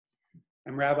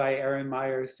I'm Rabbi Aaron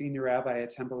Meyer, Senior Rabbi at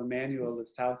Temple Emmanuel of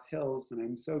South Hills, and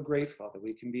I'm so grateful that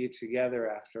we can be together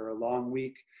after a long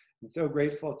week. I'm so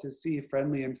grateful to see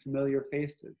friendly and familiar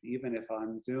faces, even if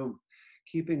on Zoom.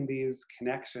 Keeping these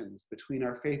connections between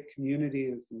our faith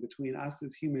communities and between us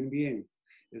as human beings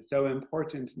is so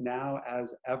important now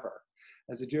as ever.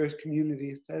 As the Jewish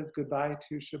community says goodbye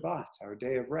to Shabbat, our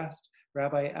day of rest,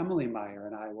 Rabbi Emily Meyer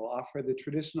and I will offer the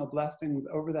traditional blessings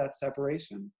over that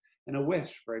separation and a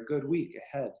wish for a good week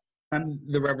ahead. I'm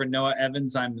the Reverend Noah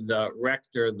Evans. I'm the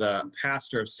rector, the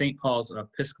pastor of St. Paul's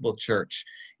Episcopal Church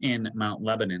in Mount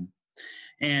Lebanon.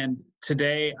 And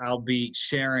today I'll be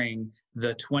sharing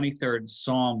the 23rd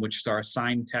Psalm, which is our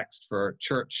assigned text for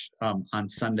church on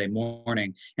Sunday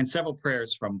morning, and several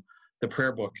prayers from the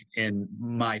prayer book in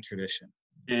my tradition.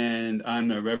 And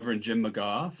I'm Reverend Jim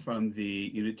McGaw from the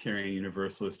Unitarian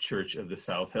Universalist Church of the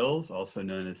South Hills, also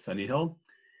known as Sunny Hill.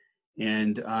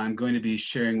 And I'm going to be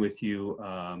sharing with you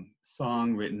a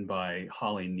song written by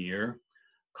Holly Neer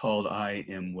called I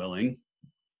Am Willing,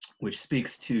 which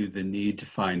speaks to the need to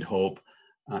find hope,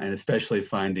 and especially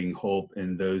finding hope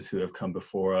in those who have come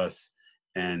before us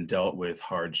and dealt with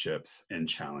hardships and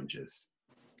challenges.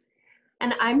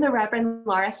 And I'm the Reverend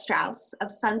Laura Strauss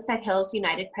of Sunset Hills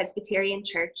United Presbyterian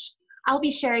Church. I'll be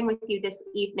sharing with you this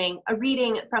evening a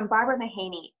reading from Barbara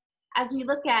Mahaney as we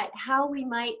look at how we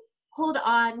might hold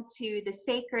on to the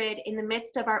sacred in the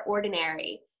midst of our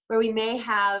ordinary, where we may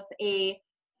have a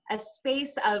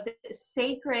space of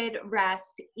sacred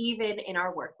rest even in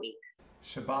our work week.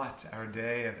 Shabbat, our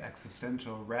day of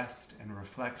existential rest and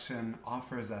reflection,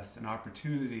 offers us an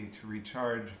opportunity to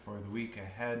recharge for the week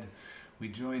ahead. We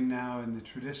join now in the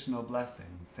traditional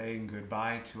blessing, saying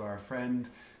goodbye to our friend,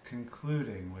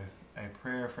 concluding with a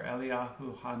prayer for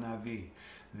Eliyahu HaNavi,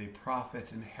 the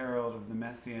prophet and herald of the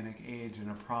Messianic age,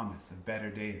 and a promise of better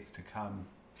days to come.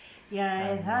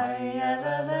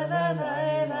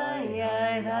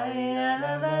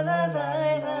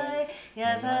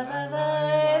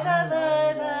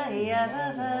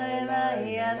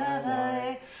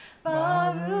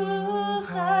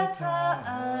 Baruch atah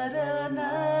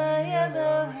Adonai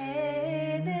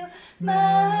Eloheinu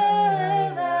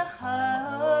melech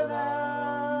haolam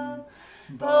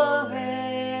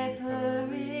borei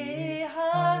peri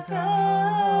hagafen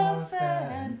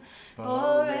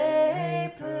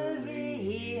borei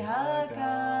peri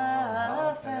hagafen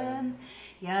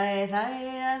yai lai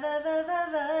la la la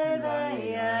la la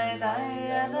yai lai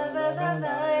la la la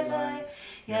la la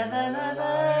ya la la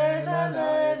la la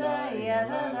la la ya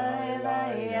la la la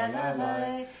ya la la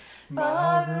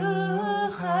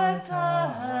Baruch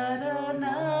atah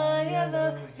Adonai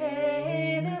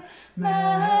Eloheinu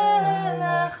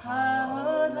melech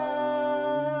haolam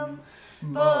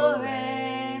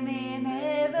borei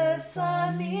minei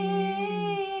v'samim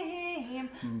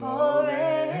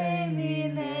borei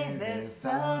minei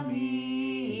v'samim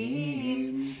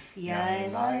yai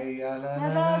lai la la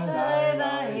la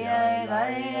la yai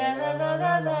lai la la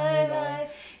la la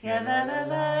ya la la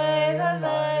la la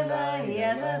la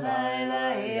ya la la la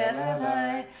ya la la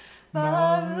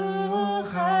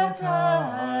Baruch atah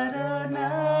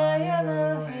Adonai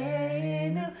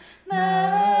Eloheinu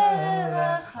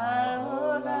melech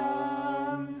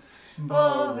haolam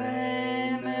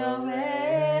borei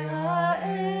meorei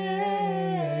ha'esh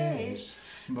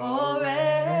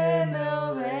borei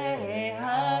meorei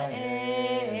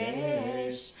ha'esh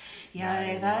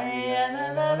yai lai la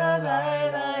la la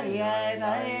la yai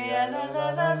lai la la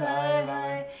la la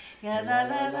ya la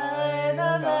la la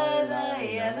la la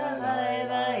ya la la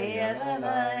la ya la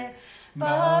la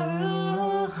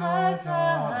Baruch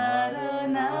atah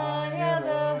Adonai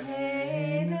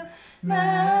Eloheinu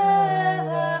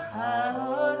melech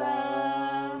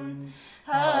haolam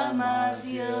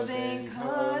hamavdil ben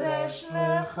kodesh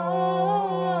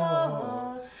lechol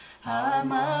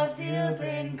hamavdil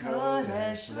ben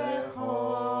kodesh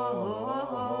lechol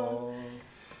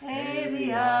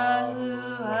Eliyahu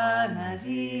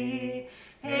HaNavi,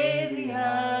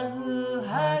 Eliyahu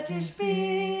HaTishbi,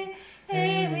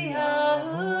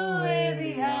 Eliyahu,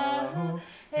 Eliyahu,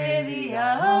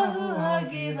 Eliyahu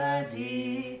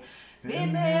HaGiladi,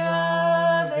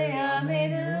 B'mehera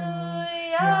v'yameinu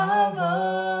yavo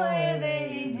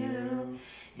Eleinu,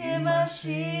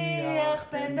 Mashiach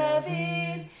ben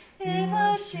David,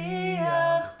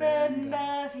 Mashiach ben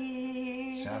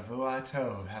David. Shavua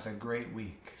Tov. Have a great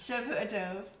week. Shavua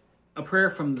Tov. A prayer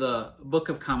from the Book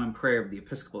of Common Prayer of the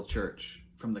Episcopal Church,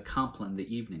 from the Compline, the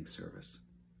evening service.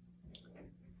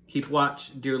 Keep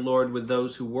watch, dear Lord, with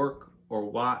those who work or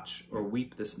watch or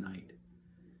weep this night,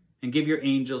 and give your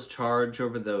angels charge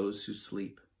over those who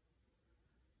sleep.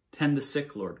 Tend the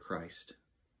sick, Lord Christ.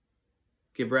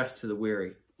 give rest to the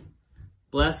weary.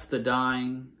 Bless the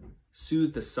dying,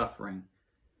 soothe the suffering,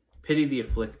 pity the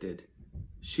afflicted,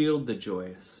 shield the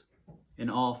joyous, and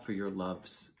all for your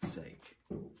love's sake.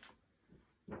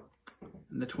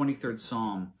 And the 23rd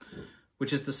Psalm,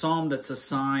 which is the psalm that's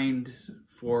assigned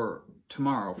for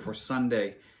tomorrow, for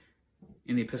Sunday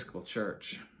in the Episcopal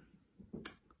Church.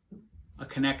 A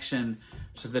connection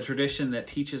to the tradition that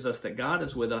teaches us that God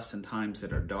is with us in times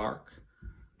that are dark,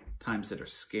 times that are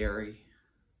scary,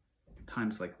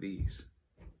 times like these.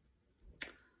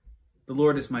 The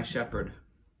Lord is my shepherd,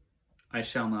 I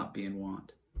shall not be in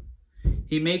want.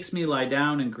 He makes me lie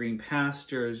down in green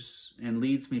pastures and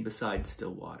leads me beside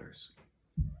still waters.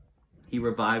 He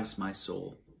revives my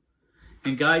soul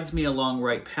and guides me along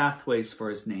right pathways for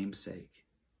his name's sake.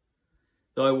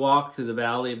 Though I walk through the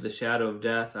valley of the shadow of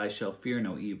death, I shall fear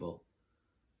no evil,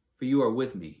 for you are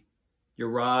with me. Your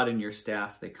rod and your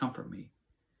staff, they comfort me.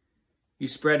 You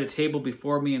spread a table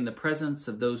before me in the presence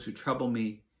of those who trouble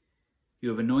me. You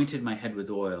have anointed my head with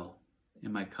oil,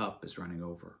 and my cup is running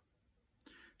over.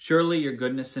 Surely your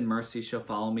goodness and mercy shall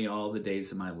follow me all the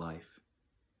days of my life,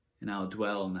 and I'll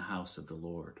dwell in the house of the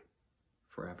Lord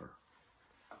forever.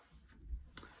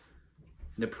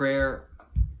 And a prayer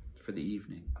for the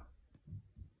evening.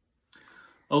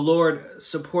 O Lord,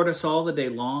 support us all the day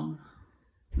long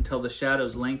until the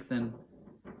shadows lengthen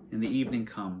and the evening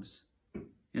comes,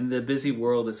 and the busy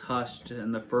world is hushed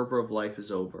and the fervor of life is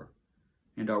over,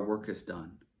 and our work is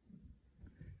done.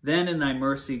 Then in thy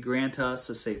mercy grant us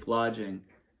a safe lodging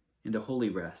and a holy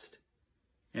rest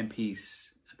and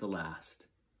peace at the last.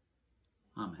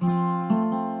 Amen.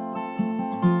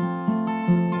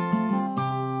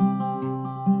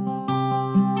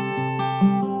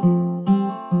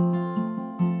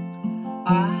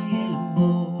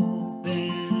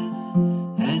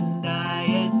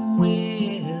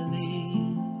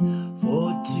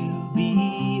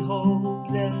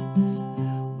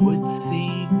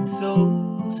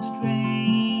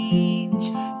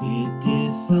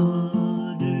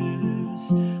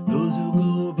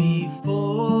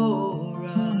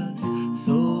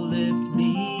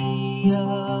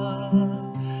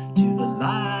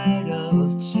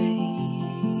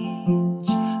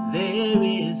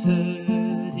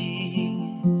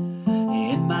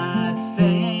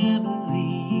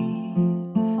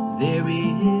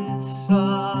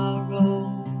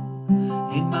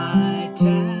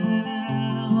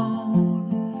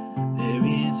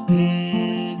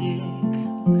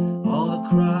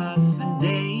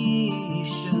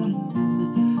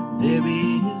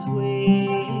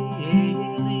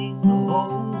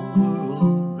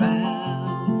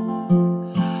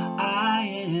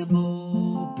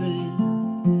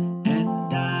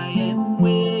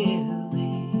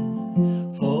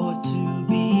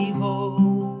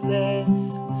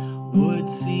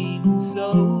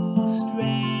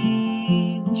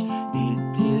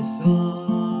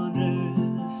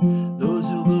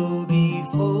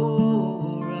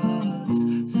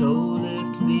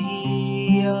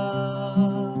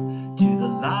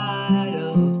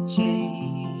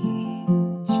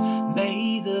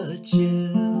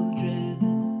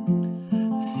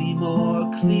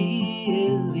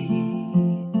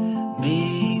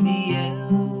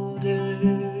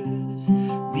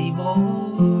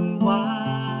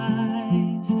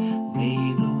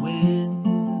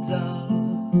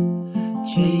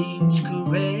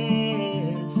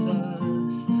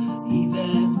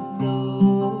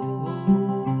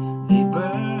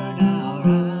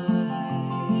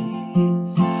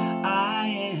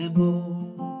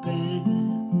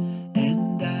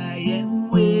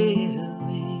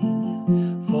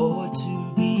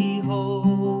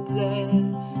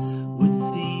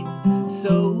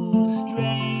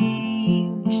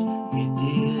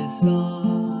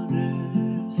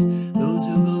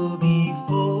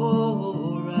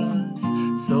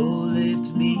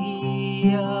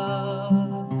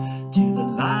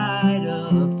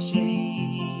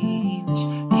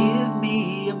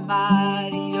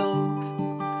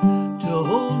 To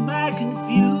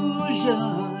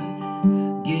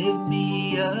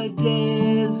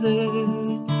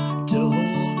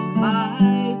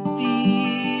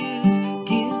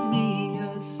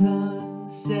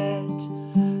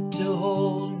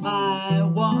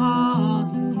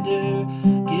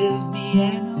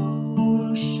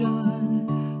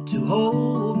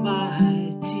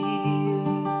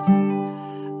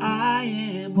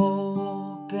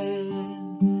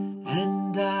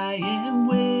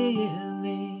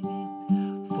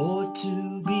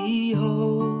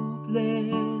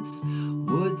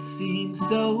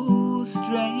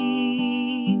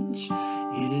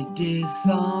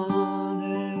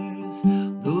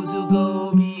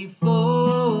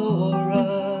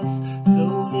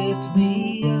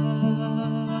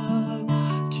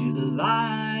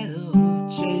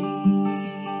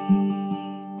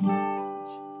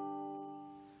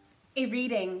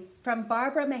from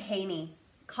Barbara Mahaney,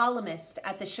 columnist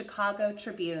at the Chicago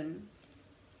Tribune.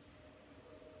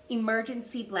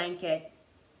 Emergency blanket,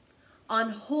 on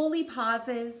holy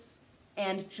pauses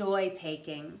and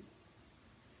joy-taking.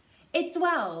 It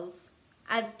dwells,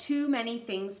 as too many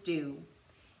things do,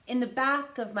 in the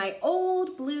back of my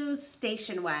old blue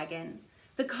station wagon,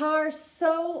 the car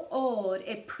so old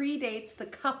it predates the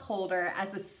cup holder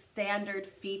as a standard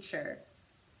feature.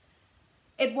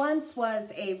 It once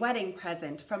was a wedding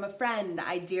present from a friend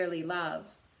I dearly love.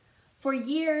 For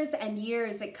years and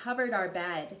years it covered our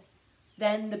bed,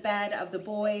 then the bed of the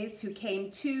boys who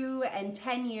came 2 and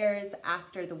 10 years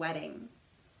after the wedding.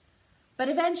 But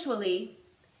eventually,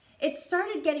 it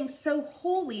started getting so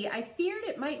holy I feared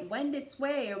it might wend its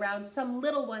way around some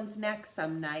little one's neck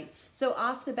some night, so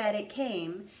off the bed it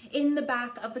came. In the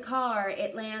back of the car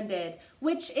it landed,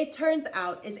 which it turns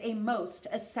out is a most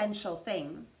essential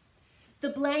thing. The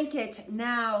blanket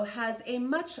now has a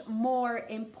much more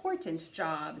important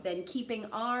job than keeping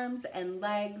arms and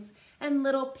legs and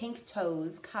little pink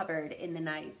toes covered in the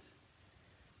night.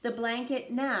 The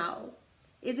blanket now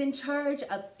is in charge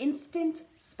of instant,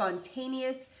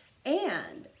 spontaneous,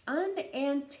 and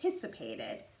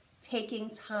unanticipated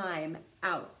taking time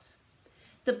out.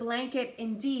 The blanket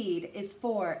indeed is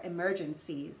for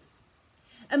emergencies.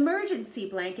 Emergency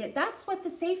blanket, that's what the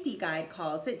safety guide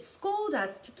calls it. Scold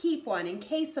us to keep one in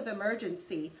case of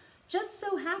emergency. Just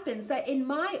so happens that in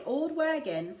my old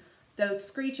wagon, those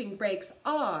screeching brakes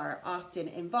are often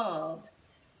involved.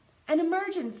 An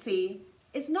emergency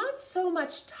is not so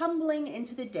much tumbling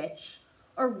into the ditch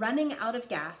or running out of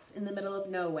gas in the middle of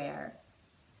nowhere.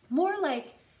 More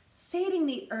like sating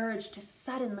the urge to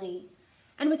suddenly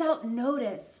and without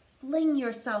notice fling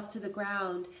yourself to the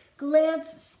ground,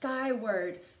 glance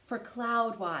skyward for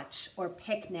cloud watch or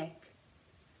picnic.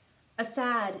 A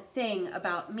sad thing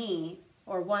about me,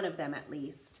 or one of them at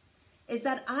least, is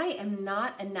that I am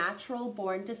not a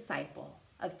natural-born disciple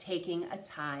of taking a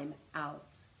time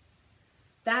out.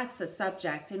 That's a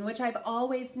subject in which I've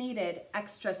always needed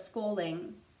extra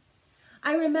schooling.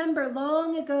 I remember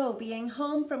long ago being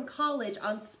home from college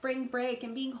on spring break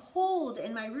and being holed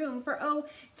in my room for,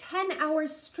 10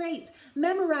 hours straight,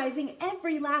 memorizing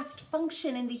every last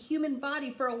function in the human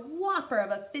body for a whopper of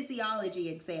a physiology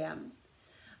exam.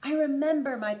 I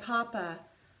remember my papa,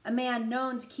 a man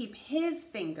known to keep his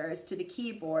fingers to the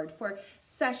keyboard for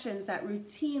sessions that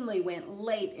routinely went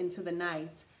late into the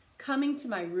night, coming to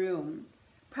my room,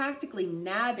 practically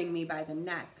nabbing me by the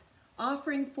neck,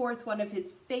 offering forth one of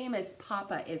his famous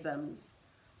papa-isms.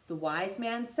 The wise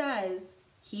man says,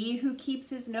 he who keeps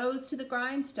his nose to the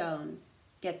grindstone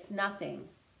gets nothing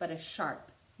but a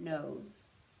sharp nose.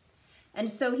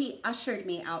 And so he ushered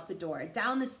me out the door,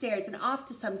 down the stairs, and off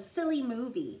to some silly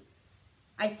movie.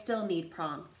 I still need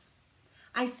prompts.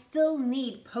 I still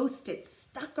need Post-its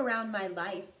stuck around my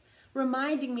life,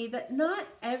 reminding me that not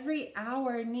every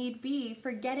hour need be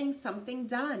for getting something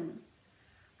done.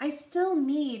 I still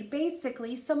need,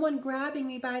 basically, someone grabbing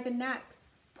me by the neck,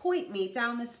 point me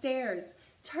down the stairs,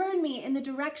 turn me in the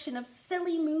direction of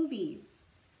silly movies.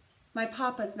 My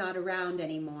papa's not around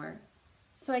anymore,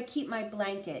 so I keep my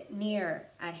blanket near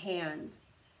at hand.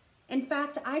 In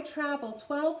fact, I travel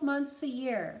 12 months a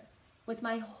year with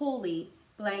my holy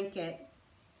blanket.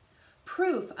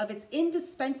 Proof of its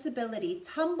indispensability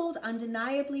tumbled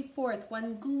undeniably forth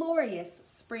one glorious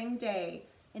spring day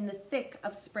in the thick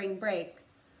of spring break,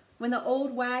 when the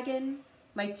old wagon,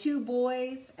 my 2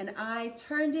 boys, and I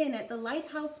turned in at the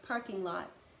lighthouse parking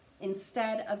lot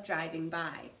instead of driving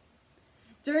by.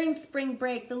 During spring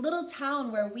break, the little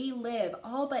town where we live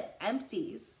all but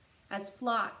empties as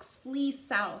flocks flee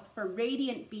south for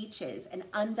radiant beaches and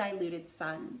undiluted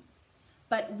sun.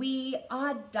 But we,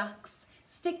 odd ducks,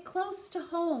 stick close to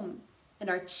home and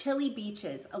our chilly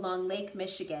beaches along Lake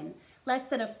Michigan, less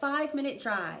than a 5-minute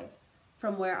drive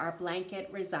from where our blanket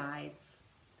resides.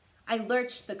 I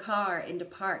lurched the car into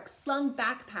park, slung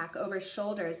backpack over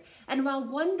shoulders, and while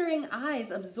wondering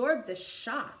eyes absorbed the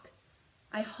shock,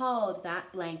 I hauled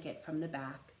that blanket from the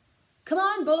back. "Come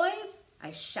on, boys,"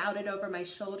 I shouted over my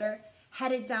shoulder,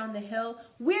 headed down the hill.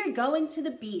 "We're going to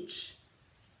the beach."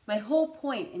 My whole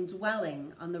point in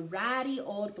dwelling on the ratty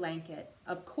old blanket,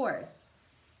 of course,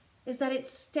 is that it's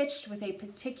stitched with a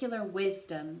particular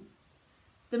wisdom,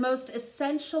 the most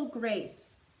essential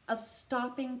grace of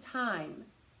stopping time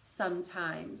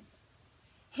sometimes,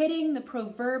 hitting the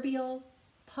proverbial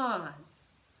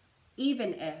pause,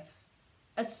 even if,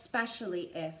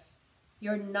 especially if,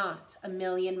 you're not a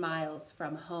million miles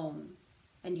from home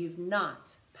and you've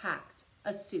not packed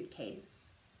a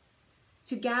suitcase.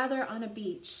 To gather on a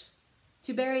beach,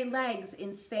 to bury legs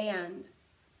in sand,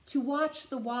 to watch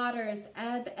the waters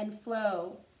ebb and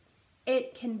flow.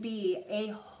 It can be a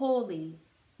holy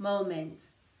moment.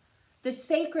 The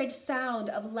sacred sound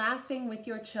of laughing with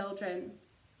your children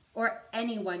or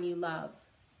anyone you love.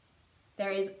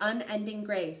 There is unending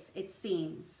grace, it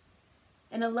seems,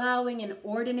 in allowing an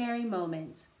ordinary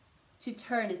moment to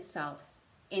turn itself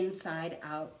inside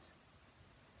out.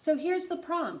 So here's the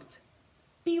prompt.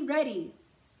 Be ready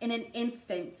in an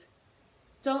instant.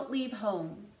 Don't leave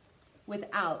home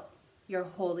without your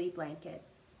holy blanket.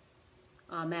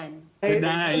 Amen. Good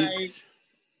night.